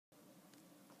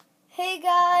Hey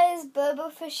guys,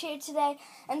 Bobofish here today,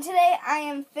 and today I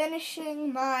am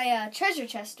finishing my treasure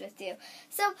chest with you.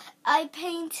 So, I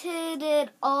painted it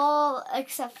all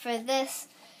except for this.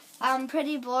 I'm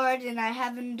pretty bored and I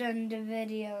haven't done the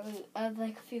video, a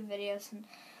few videos in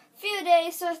a few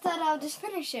days, so I thought I'll just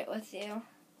finish it with you.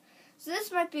 So this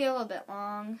might be a little bit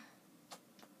long.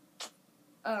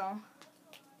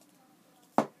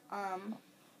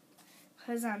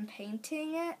 Because I'm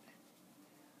painting it.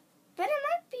 But it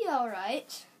might be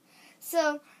alright.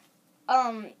 So,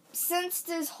 since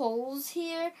there's holes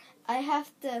here, I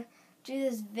have to do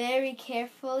this very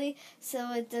carefully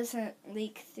so it doesn't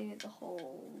leak through the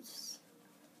holes.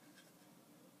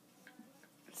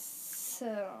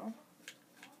 So,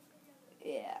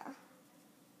 yeah.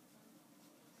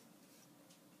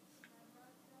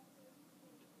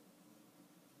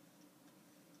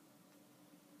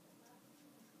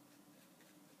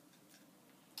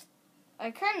 I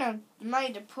kind of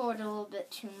might have poured a little bit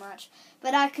too much,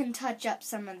 but I can touch up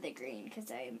some of the green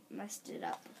because I messed it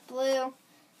up with blue.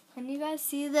 Can you guys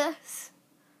see this?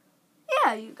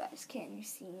 Yeah, you guys can. You're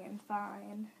seeing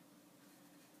fine.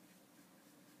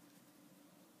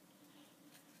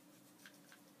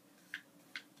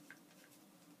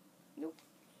 Nope.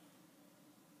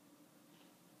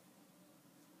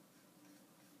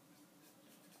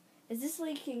 Is this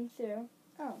leaking through?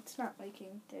 Oh, it's not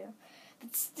leaking through.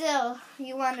 But still,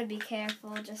 you want to be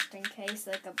careful just in case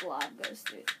like a blob goes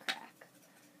through the crack.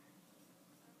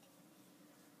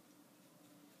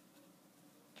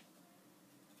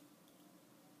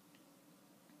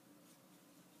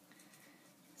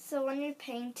 So when you're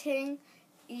painting,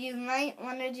 you might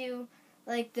want to do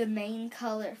like the main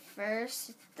color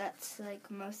first. That's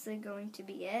like mostly going to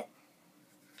be it.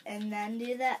 And then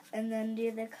do that, and then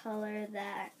do the color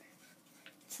that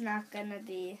it's not going to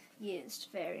be used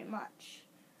very much.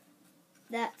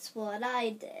 That's what I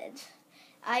did.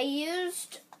 I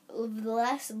used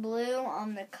less blue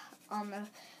on the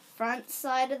front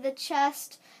side of the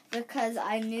chest because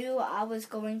I knew I was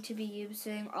going to be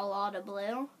using a lot of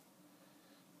blue.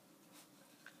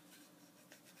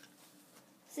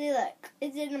 See, look,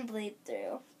 it didn't bleed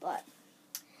through, but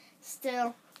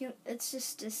still, it's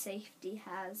just a safety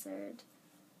hazard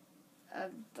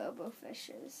of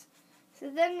Bobofishes. So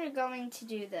then you're going to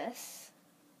do this.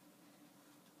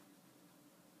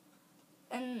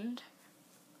 And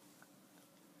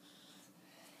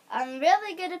I'm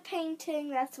really good at painting,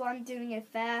 that's why I'm doing it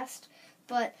fast.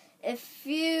 But if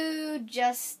you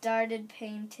just started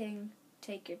painting,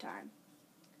 take your time.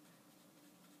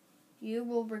 You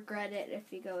will regret it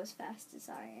if you go as fast as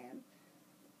I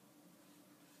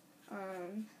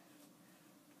am.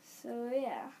 So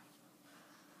yeah.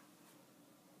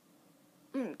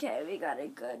 Okay, we got a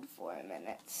good 4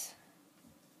 minutes.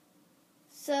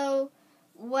 So,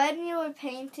 when you are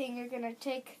painting, you're going to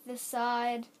take the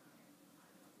side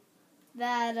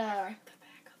that,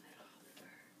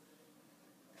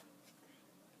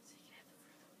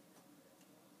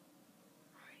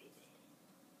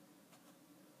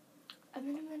 I'm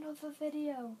in the middle of a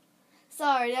video.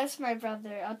 Sorry, that's my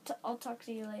brother. I'll talk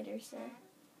to you later, sir.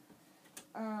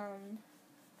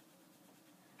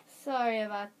 Sorry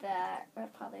about that.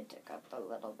 That probably took up a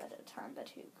little bit of time, but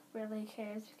who really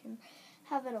cares? We can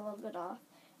have it a little bit off.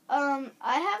 I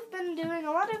have been doing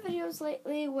a lot of videos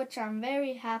lately, which I'm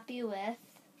very happy with.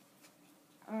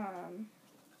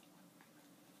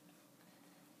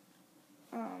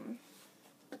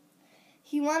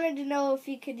 He wanted to know if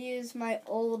he could use my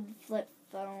old flip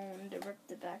phone to rip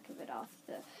the back of it off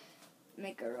to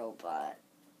make a robot.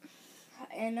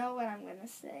 I know what I'm going to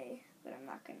say, but I'm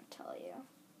not going to tell you.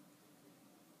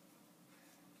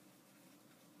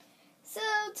 So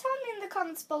tell me in the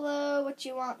comments below what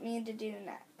you want me to do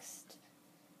next.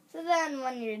 So then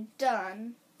when you're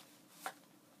done,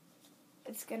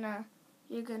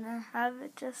 you're gonna have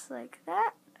it just like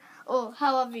that. Or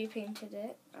however you painted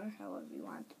it, or however you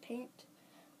want to paint,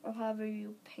 or however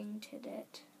you painted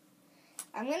it.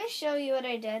 I'm gonna show you what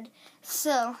I did.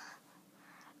 So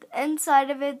the inside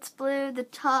of it's blue, the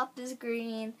top is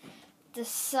green, the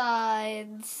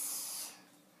sides,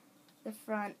 the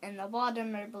front, and the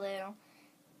bottom are blue.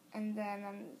 And then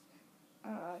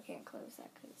I can't close that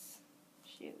because,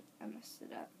 shoot, I messed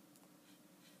it up.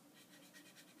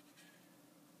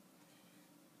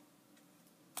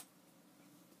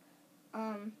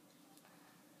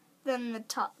 Then the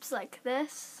top's like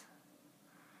this.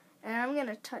 And I'm going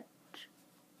to touch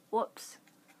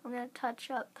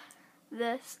up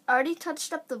this. I already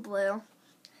touched up the blue.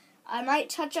 I might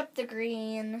touch up the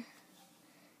green.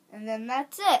 And then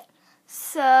that's it.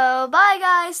 So, bye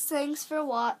guys. Thanks for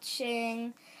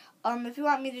watching. If you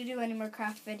want me to do any more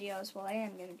craft videos, well, I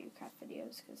am going to do craft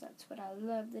videos because that's what I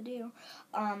love to do.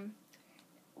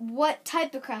 What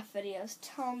type of craft videos?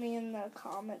 Tell me in the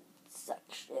comment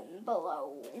section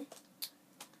below.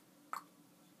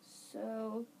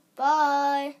 So,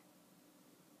 bye.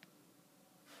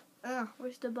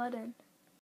 Where's the button?